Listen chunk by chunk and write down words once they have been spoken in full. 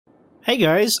Hey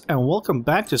guys, and welcome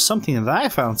back to something that I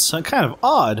found kind of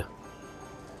odd.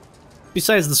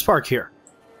 Besides the spark here.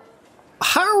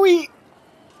 How are we...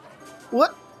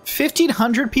 What?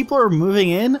 1,500 people are moving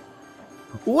in?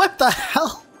 What the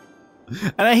hell?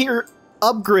 And I hear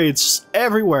upgrades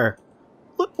everywhere.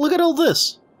 Look at all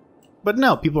this. But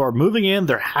no, people are moving in,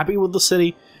 they're happy with the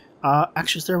city.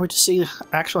 Actually, is there a way to see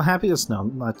actual happiness? No,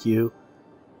 not you.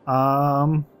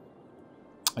 I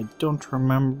don't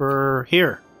remember...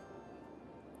 Here.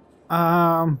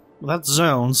 Well, that's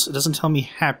zones. It doesn't tell me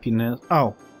happiness.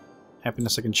 Oh.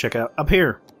 Happiness I can check out. Up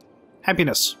here.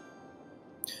 Happiness.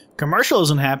 Commercial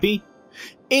isn't happy.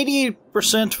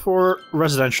 88% for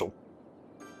residential.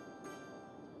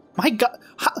 My god.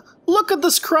 Look at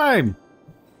this crime!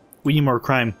 We need more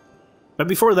crime. But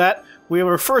before that, we have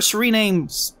our first rename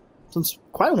since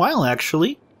quite a while,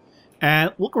 actually.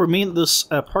 And we'll rename this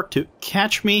park to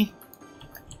Catch Me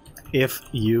If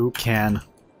You Can.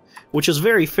 Which is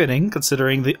very fitting,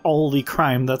 considering all the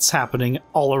crime that's happening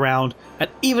all around, and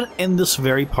even in this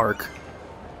very park.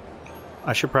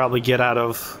 I should probably get out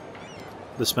of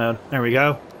this mode. There we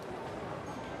go.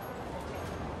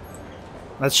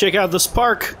 Let's check out this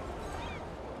park.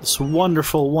 This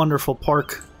wonderful, wonderful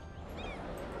park.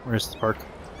 Where's the park?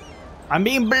 I'm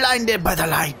being blinded by the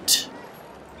light.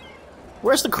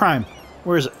 Where's the crime?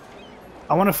 Where is it?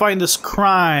 I want to find this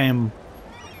crime.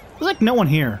 There's like no one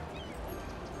here.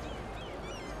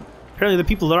 Apparently the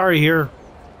people that are here...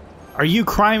 Are you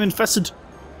crime-infested?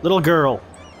 Little girl,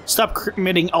 stop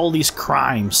committing all these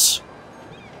crimes.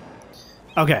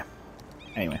 Okay.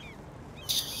 Anyway.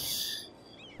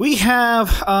 We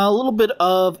have a little bit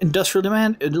of industrial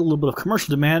demand, a little bit of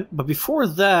commercial demand, but before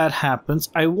that happens,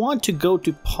 I want to go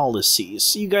to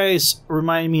policies. You guys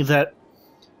remind me that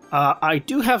I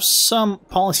do have some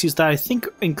policies that I think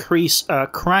increase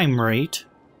crime rate.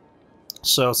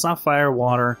 So it's not fire,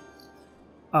 water...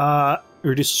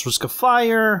 reduces risk of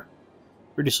fire,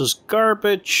 reduces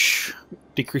garbage,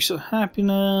 decreases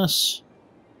happiness,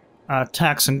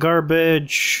 tax and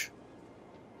garbage,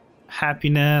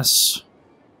 happiness,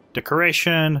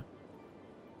 decoration,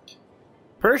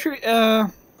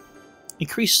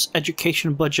 increase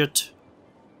education budget.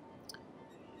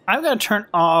 I'm going to turn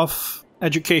off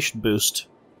education boost,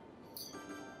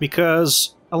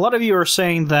 because a lot of you are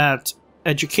saying that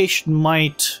education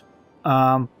might...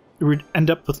 we'd end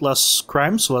up with less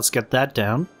crime, so let's get that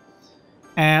down.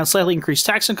 And slightly increased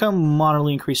tax income,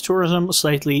 moderately increased tourism,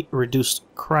 slightly reduced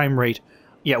crime rate.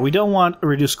 Yeah, we don't want a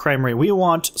reduced crime rate. We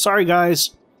want, sorry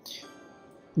guys,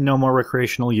 no more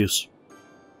recreational use.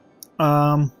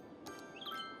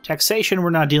 Taxation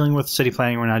we're not dealing with, city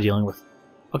planning we're not dealing with.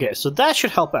 Okay, so that should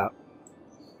help out.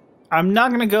 I'm not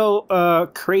going to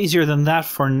go crazier than that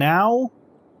for now.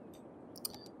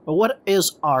 But what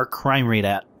is our crime rate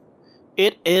at?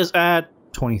 It is at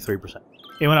 23%.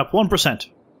 It went up 1%.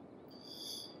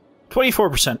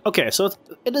 24%. Okay, so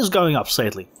it is going up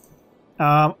slightly.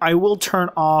 I will turn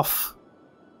off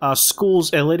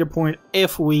schools at a later point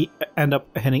if we end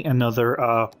up hitting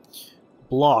another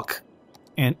block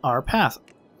in our path.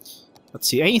 Let's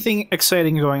see, anything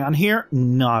exciting going on here?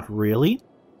 Not really.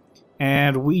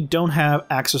 And we don't have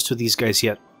access to these guys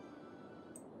yet.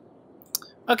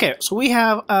 Okay, so we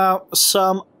have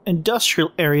some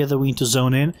industrial area that we need to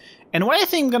zone in, and what I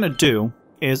think I'm gonna do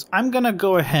is I'm gonna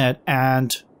go ahead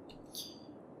and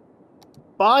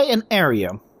buy an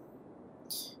area.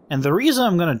 And the reason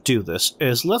I'm gonna do this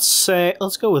is, let's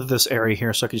go with this area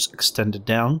here so I can just extend it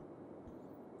down.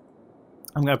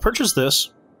 I'm gonna purchase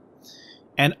this,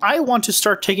 and I want to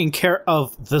start taking care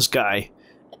of this guy.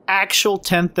 Actual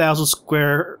 10,000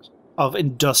 square of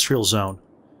industrial zone.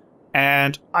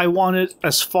 And I want it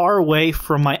as far away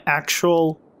from my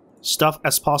actual stuff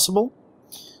as possible.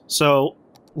 So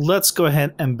let's go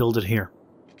ahead and build it here.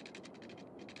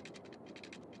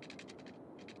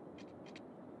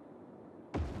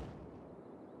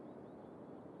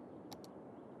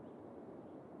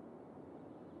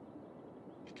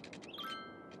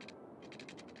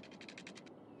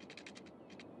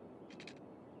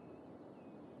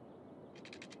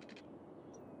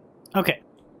 Okay.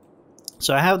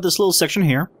 So I have this little section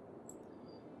here,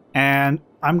 and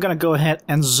I'm going to go ahead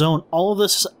and zone all of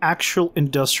this actual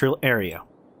industrial area.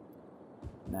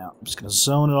 Now, I'm just going to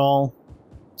zone it all.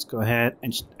 Let's go ahead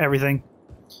and just everything.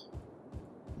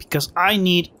 Because I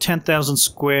need 10,000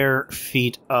 square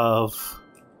feet of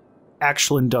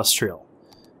actual industrial.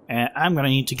 And I'm going to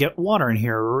need to get water in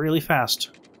here really fast.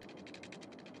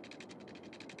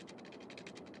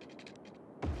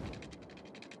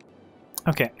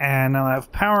 Okay, and now I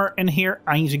have power in here.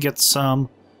 I need to get some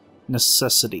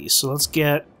necessities. So let's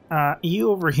get you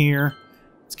over here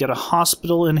Let's get a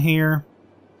hospital in here.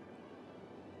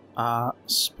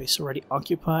 Space already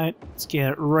occupied. Let's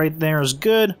get it right there is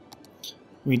good.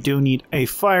 We do need a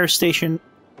fire station.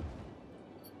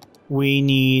 We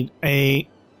need a...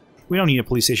 We don't need a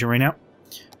police station right now.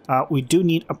 We do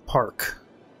need a park.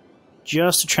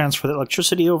 Just to transfer the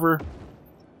electricity over.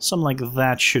 Something like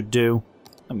that should do.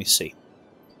 Let me see.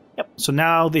 Yep, so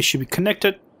now they should be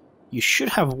connected. You should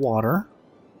have water.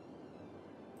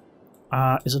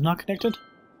 Is it not connected?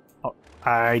 Oh,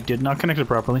 I did not connect it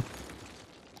properly.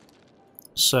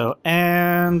 So,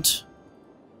 and...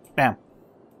 Bam.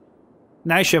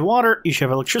 Now you should have water, you should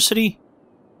have electricity.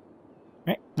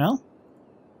 Right? No?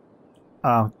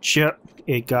 Oh, shit.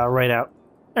 It got right out.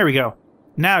 There we go.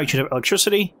 Now you should have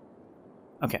electricity.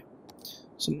 Okay.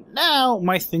 So now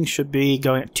my thing should be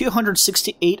going at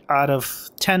 268 out of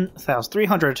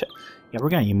 10,300. Yeah, we're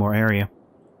gonna need more area.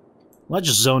 Let's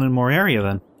just zone in more area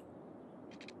then.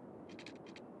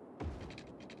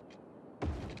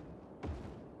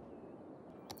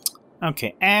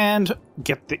 Okay, and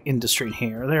get the industry in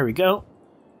here. There we go.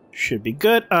 Should be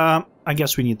good. I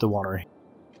guess we need the water.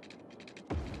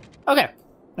 Okay,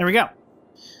 there we go.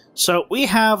 So we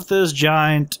have this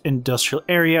giant industrial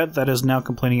area that is now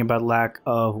complaining about lack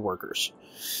of workers.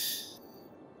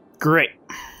 Great.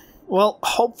 Well,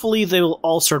 hopefully they will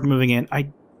all start moving in.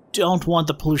 I don't want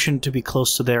the pollution to be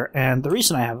close to there, and the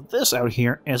reason I have this out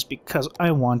here is because I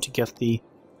want to get the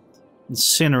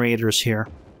incinerators here.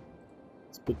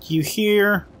 Let's put you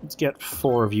here. Let's get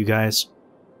 4 of you guys.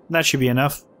 That should be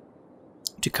enough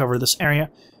to cover this area.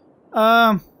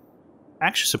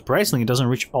 Actually, surprisingly, it doesn't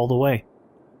reach all the way.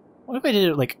 What if I did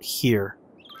it, like, here?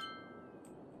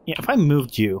 Yeah, if I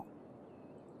moved you...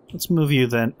 Let's move you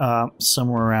then,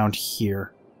 somewhere around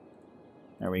here.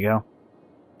 There we go.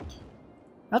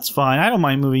 That's fine. I don't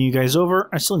mind moving you guys over.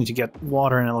 I still need to get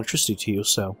water and electricity to you,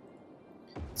 so...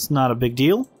 It's not a big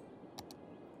deal.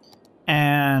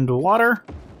 And water.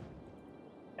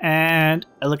 And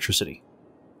electricity.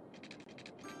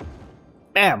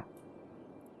 Bam!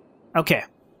 Okay.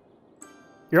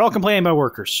 You're all complaining about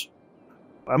workers.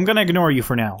 I'm gonna ignore you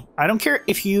for now. I don't care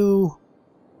if you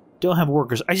don't have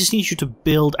workers. I just need you to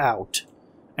build out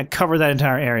and cover that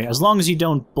entire area, as long as you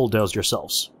don't bulldoze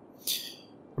yourselves.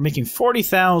 We're making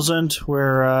 40,000.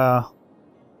 We're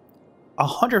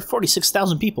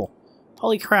 146,000 people.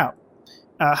 Holy crap.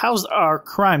 How's our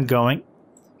crime going?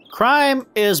 Crime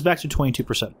is back to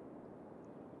 22%.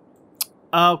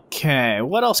 Okay,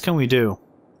 what else can we do?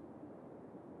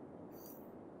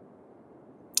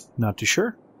 Not too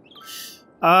sure.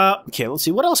 Okay, let's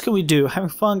see. What else can we do? Having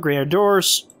fun, great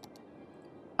outdoors.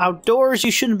 Outdoors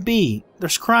you shouldn't be.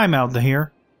 There's crime out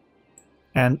here.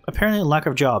 And apparently a lack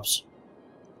of jobs.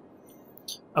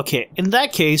 Okay, in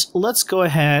that case, let's go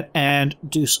ahead and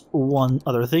do one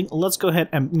other thing. Let's go ahead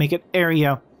and make an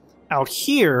area out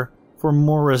here for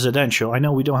more residential. I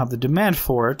know we don't have the demand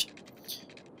for it,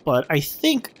 but I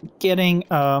think getting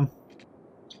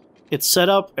it set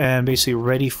up and basically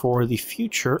ready for the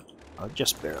future,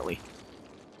 just barely,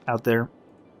 out there,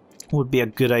 would be a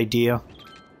good idea.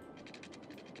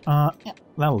 Yeah,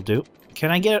 that will do.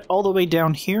 Can I get it all the way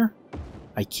down here?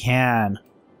 I can.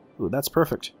 Ooh, that's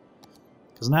perfect.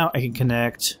 Because now I can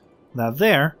connect that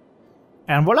there,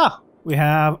 and voila! We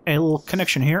have a little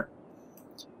connection here.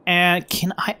 And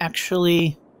can I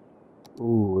actually...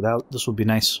 Ooh, this would be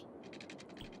nice.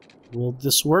 Will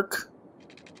this work?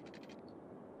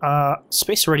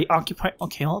 Space already occupied.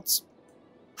 Okay, let's...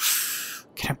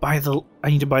 Can I buy the... I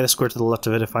need to buy the square to the left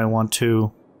of it if I want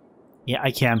to... Yeah,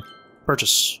 I can.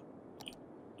 Purchase.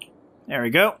 There we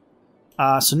go.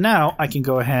 So now I can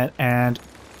go ahead and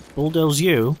bulldoze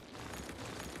you.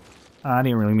 I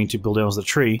didn't really mean to bulldoze the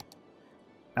tree.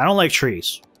 I don't like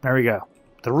trees. There we go.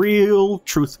 The real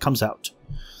truth comes out.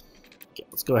 Okay,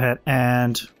 let's go ahead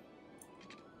and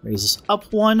raise this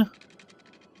up one.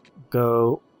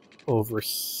 Go over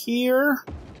here.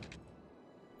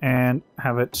 And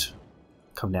have it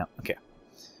come down. Okay.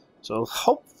 So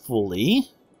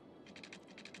hopefully...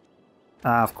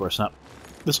 of course not.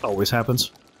 This always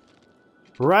happens.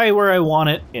 Right where I want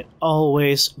it, it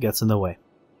always gets in the way.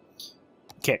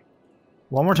 Okay.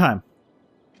 One more time.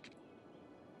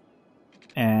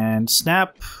 And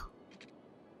snap.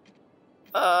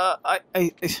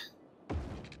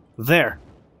 There.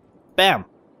 Bam.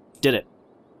 Did it.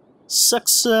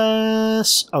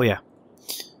 Success. Oh, yeah.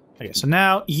 Okay, so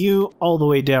now you all the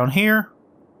way down here.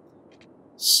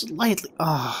 Slightly.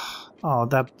 Oh,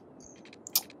 that.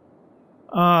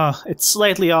 It's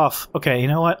slightly off. Okay, you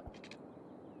know what?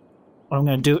 What I'm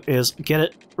going to do is get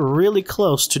it really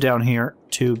close to down here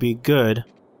to be good.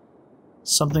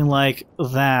 Something like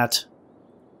that.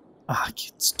 Ah,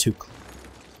 it's too...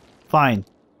 Fine.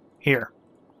 Here.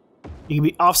 You can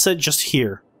be offset just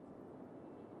here.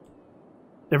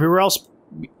 Everywhere else,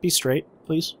 be straight,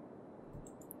 please.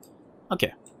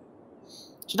 Okay.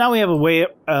 So now we have a way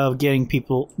of getting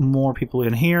more people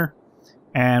in here.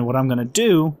 And what I'm going to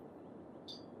do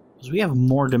is we have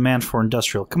more demand for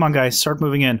industrial. Come on, guys, start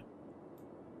moving in.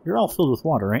 You're all filled with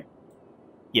water, right?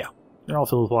 Yeah, you're all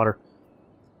filled with water.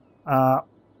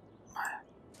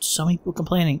 So many people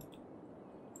complaining.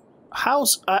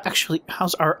 How's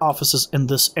our offices in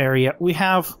this area? We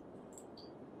have...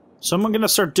 So what I'm going to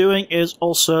start doing is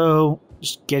also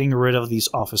just getting rid of these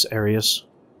office areas.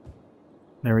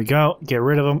 There we go. Get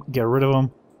rid of them, get rid of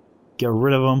them, get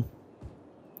rid of them.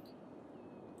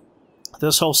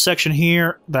 This whole section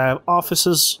here that have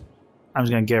offices, I'm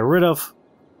just going to get rid of.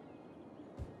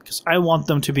 Because I want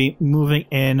them to be moving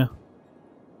in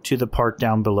to the part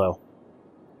down below.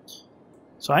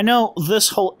 So I know this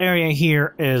whole area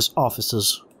here is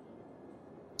offices.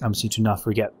 I'm just need to not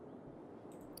forget.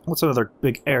 What's another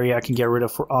big area I can get rid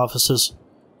of for offices?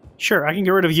 Sure, I can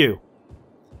get rid of you.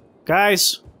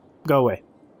 Guys, go away.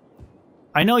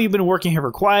 I know you've been working here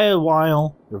for quite a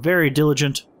while. You're very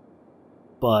diligent.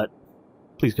 But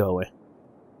please go away.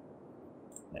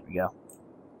 There we go.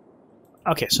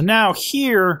 Okay, so now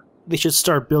here, they should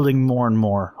start building more and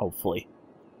more, hopefully.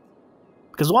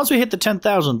 Because once we hit the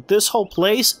 10,000, this whole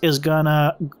place is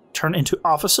gonna turn into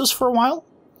offices for a while.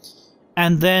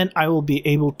 And then I will be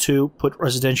able to put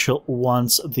residential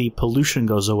once the pollution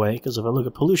goes away. Because if I look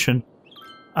at pollution...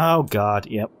 Oh god,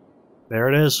 yep. There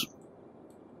it is.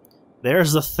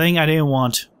 There's the thing I didn't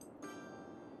want.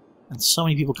 And so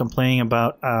many people complaining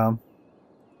about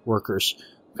workers.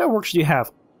 What kind of workers do you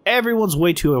have? Everyone's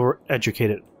way too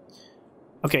overeducated.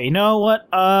 Okay, you know what?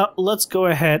 Let's go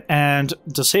ahead and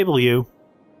disable you.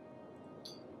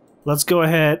 Let's go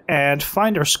ahead and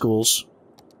find our schools.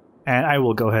 And I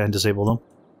will go ahead and disable them.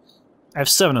 I have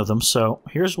 7 of them, so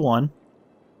here's one.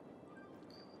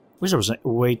 Wish there was a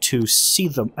way to see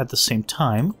them at the same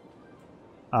time.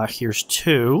 Here's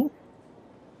 2.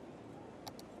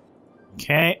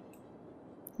 Okay.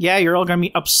 Yeah, you're all gonna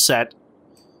be upset.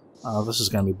 Oh, this is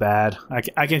gonna be bad.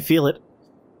 I can feel it.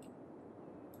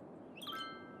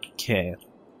 Okay.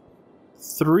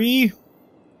 3.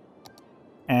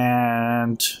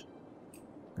 And...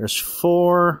 there's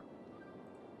 4.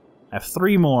 I have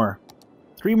 3 more.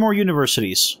 3 more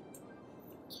universities.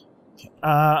 Okay,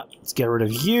 let's get rid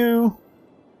of you.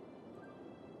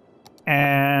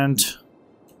 And...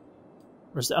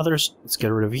 where's the others? Let's get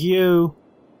rid of you.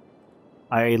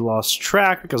 I lost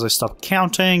track because I stopped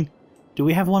counting. Do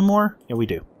we have one more? Yeah, we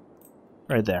do.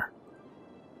 Right there.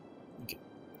 Okay.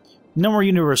 No more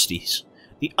universities.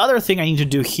 The other thing I need to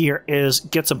do here is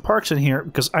get some parks in here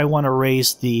because I want to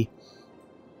raise the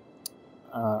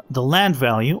land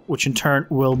value, which in turn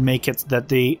will make it that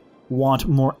they want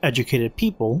more educated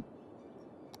people.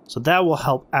 So that will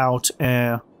help out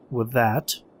with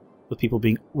that, with people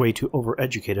being way too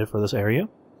overeducated for this area.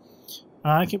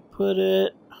 I can put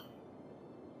it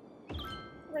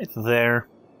right there.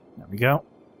 There we go.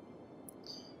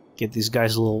 Get these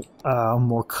guys a little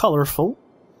more colorful.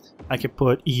 I can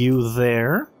put you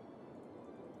there.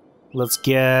 Let's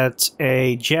get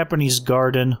a Japanese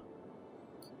garden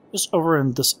just over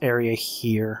in this area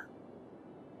here.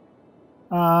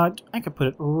 I could put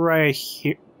it right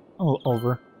here, a little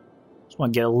over. Just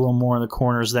want to get a little more in the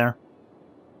corners there.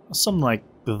 Something like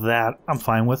that, I'm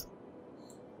fine with.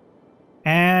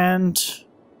 And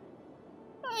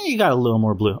you got a little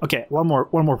more blue. Okay, one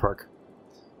more park.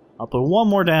 I'll put one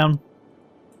more down.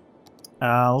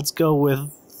 Let's go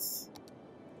with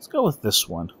this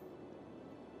one.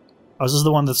 Oh, is this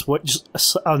the one that's what? Just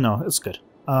oh no, it's good.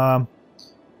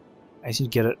 I just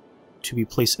need to get it to be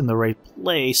placed in the right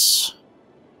place.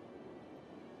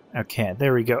 Okay,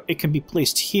 there we go. It can be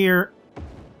placed here.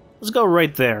 Let's go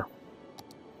right there.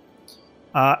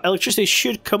 Electricity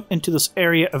should come into this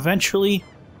area eventually.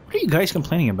 What are you guys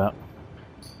complaining about?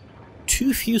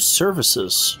 Too few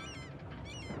services.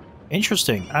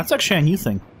 Interesting. That's actually a new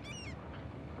thing.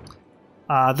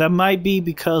 That might be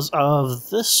because of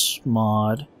this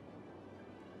mod.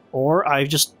 Or I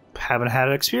just haven't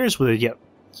had experience with it yet.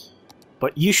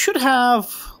 But you should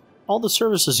have all the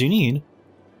services you need.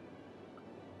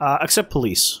 Except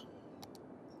police.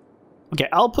 Okay,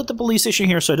 I'll put the police station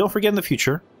here so I don't forget in the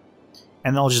future.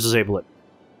 And then I'll just disable it.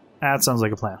 That sounds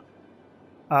like a plan.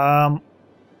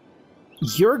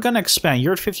 You're gonna expand.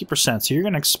 You're at 50%, so you're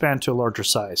gonna expand to a larger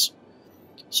size.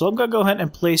 So I'm gonna go ahead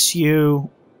and place you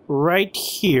right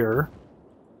here.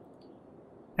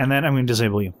 And then I'm gonna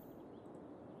disable you.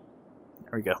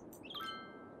 There we go.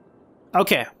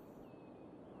 Okay.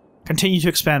 Continue to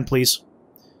expand, please.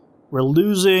 We're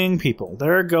losing people.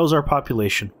 There goes our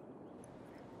population.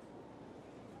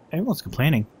 Everyone's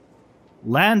complaining.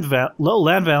 Low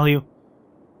land value.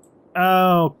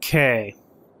 Okay.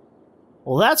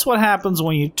 Well, that's what happens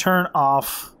when you turn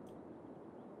off...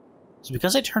 Is it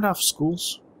because I turned off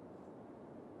schools?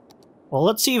 Well,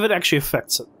 let's see if it actually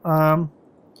affects it.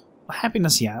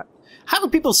 Happiness, yeah. How are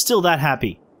people still that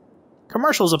happy?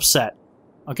 Commercial's upset.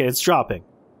 Okay, it's dropping.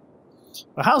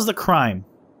 But how's the crime?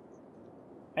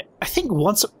 I think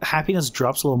once happiness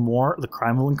drops a little more, the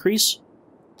crime will increase.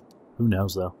 Who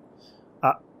knows, though?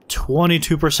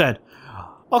 22%.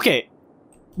 Okay,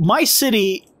 my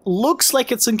city looks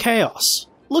like it's in chaos.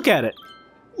 Look at it.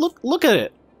 Look at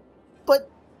it.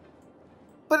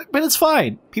 But it's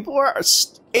fine. People are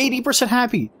 80%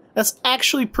 happy. That's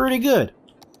actually pretty good.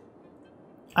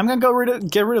 I'm gonna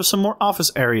get rid of some more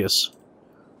office areas.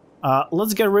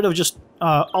 Let's get rid of just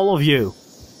all of you.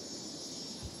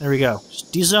 There we go.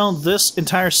 Just dezone this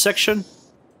entire section.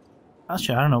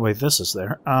 Actually, I don't know why this is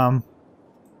there.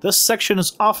 This section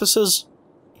is offices,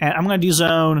 and I'm gonna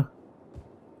dezone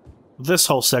this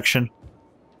whole section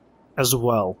as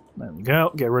well. There we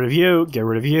go. Get rid of you. Get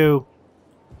rid of you.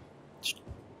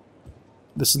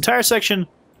 This entire section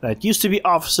that used to be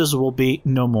offices will be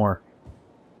no more.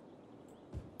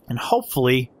 And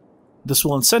hopefully, this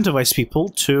will incentivize people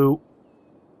to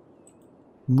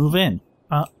move in.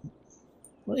 What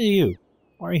are you?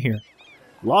 Why are you here?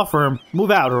 Law firm,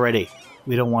 move out already.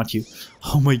 We don't want you.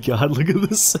 Oh my god, look at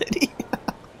this city.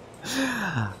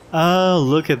 Oh,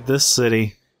 look at this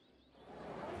city.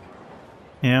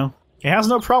 You know, it has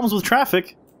no problems with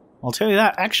traffic. I'll tell you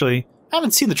that, actually. I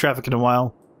haven't seen the traffic in a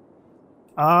while.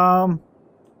 A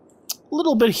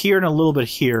little bit here and a little bit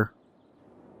here.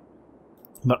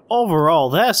 But overall,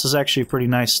 this is actually pretty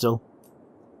nice still.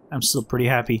 I'm still pretty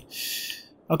happy.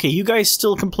 Okay, you guys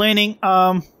still complaining?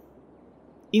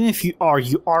 Even if you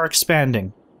are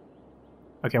expanding.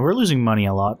 Okay, we're losing money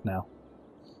a lot now.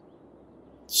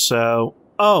 So,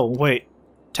 oh, wait.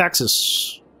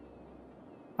 Taxes.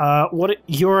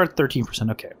 You're at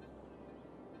 13%, okay.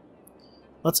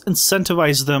 Let's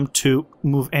incentivize them to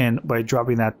move in by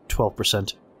dropping that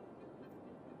 12%.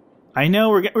 I know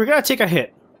we're gonna take a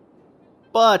hit.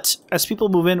 But, as people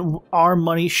move in, our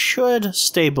money should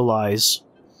stabilize.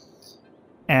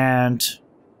 And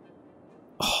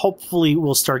hopefully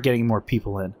we'll start getting more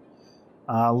people in.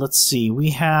 Let's see,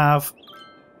 we have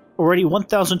already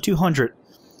 1,200.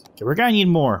 Okay, we're gonna need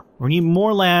more. We need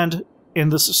more land in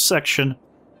this section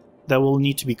that will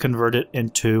need to be converted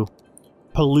into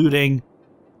polluting,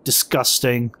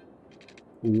 disgusting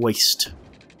waste.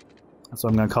 That's what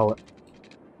I'm gonna call it.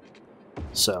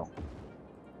 So.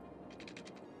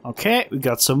 Okay, we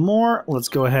got some more. Let's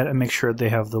go ahead and make sure they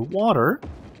have the water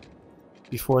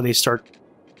before they start...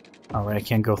 Alright, I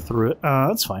can't go through it.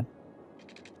 That's fine.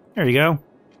 There you go.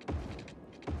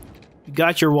 You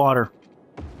got your water.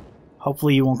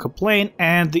 Hopefully you won't complain,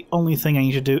 and the only thing I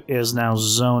need to do is now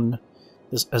zone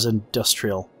this as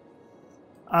industrial.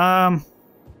 Yeah,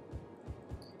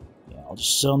 I'll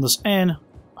just zone this in.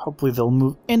 Hopefully they'll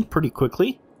move in pretty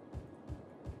quickly.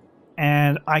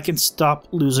 And I can stop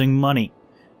losing money.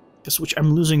 Which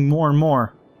I'm losing more and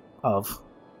more of.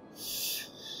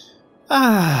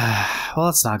 Well,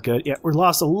 that's not good. Yeah, we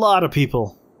lost a lot of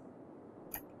people.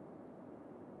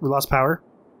 We lost power.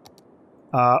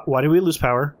 Why did we lose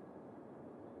power?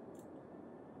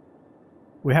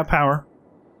 We have power.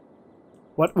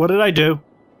 What did I do?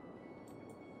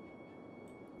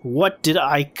 What did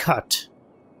I cut?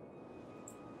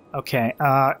 Okay,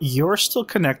 you're still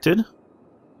connected.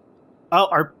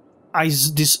 Oh, I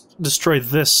destroyed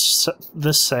this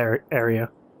area.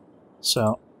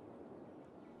 So,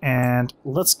 and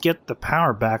let's get the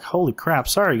power back. Holy crap!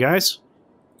 Sorry, guys.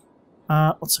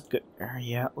 What's a good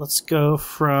area? Let's go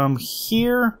from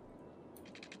here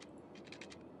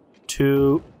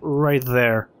to right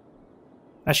there.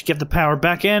 I should get the power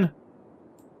back in.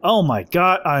 Oh my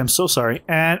god! I'm so sorry,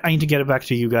 and I need to get it back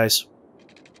to you guys.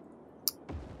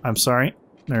 I'm sorry.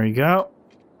 There you go.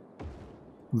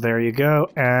 There you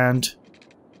go, and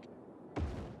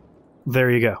there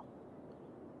you go.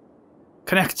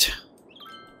 Connect.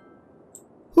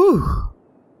 Whew.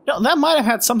 No, that might have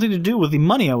had something to do with the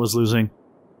money I was losing.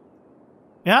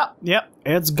 Yeah,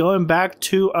 it's going back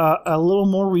to a little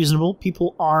more reasonable.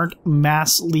 People aren't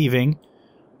mass leaving.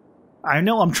 I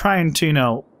know I'm trying to, you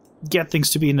know, get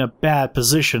things to be in a bad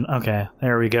position. Okay,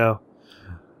 there we go.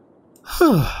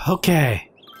 Whew,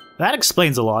 okay. That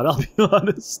explains a lot, I'll be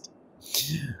honest.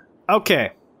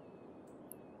 Okay.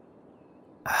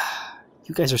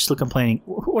 You guys are still complaining.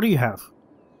 What do you have?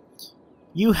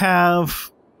 You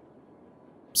have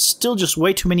still just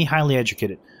way too many highly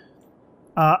educated.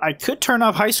 I could turn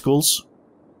off high schools.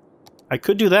 I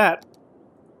could do that.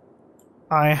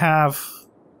 I have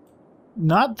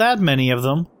not that many of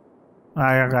them.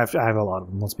 I have a lot of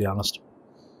them, let's be honest.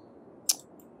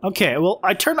 Okay, well,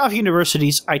 I turned off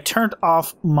universities. I turned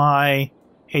off my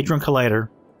Hadron Collider.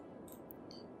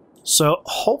 So,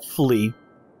 hopefully,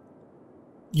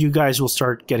 you guys will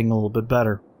start getting a little bit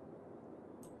better.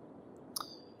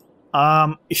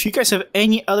 If you guys have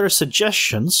any other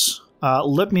suggestions,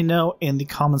 let me know in the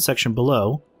comment section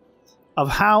below of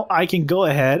how I can go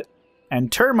ahead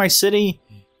and turn my city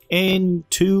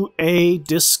into a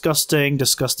disgusting,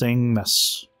 disgusting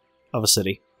mess of a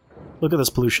city. Look at this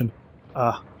pollution.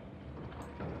 I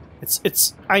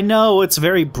know it's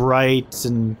very bright,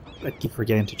 and I keep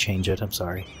forgetting to change it, I'm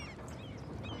sorry.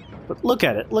 But look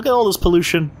at it. Look at all this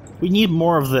pollution. We need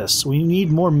more of this. We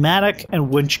need more Matic and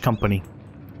Winch Company.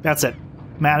 That's it.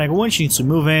 Matic and Winch needs to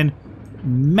move in.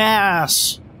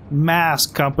 Mass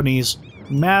companies.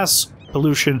 Mass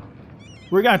pollution.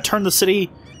 We're gonna turn the city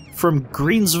from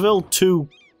Greensville to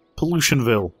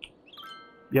Pollutionville.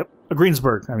 Yep.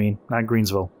 Greensburg, I mean, not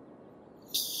Greensville.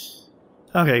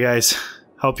 Okay, guys.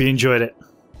 Hope you enjoyed it.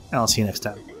 And I'll see you next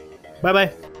time.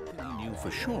 Bye-bye. He knew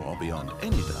for sure, beyond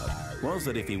any doubt, was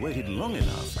that if he waited long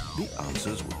enough, the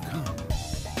answers would come.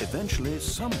 Eventually,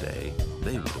 someday,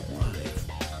 they would arrive.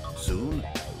 Soon,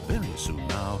 very soon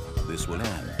now, this will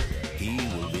end. He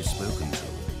will be spoken to.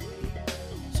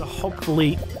 So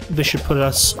hopefully, this should put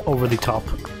us over the top.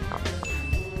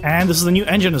 And this is the new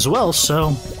engine as well,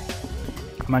 so...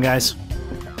 Come on, guys.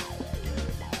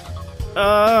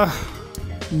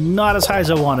 Not as high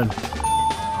as I wanted.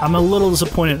 I'm a little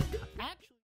disappointed.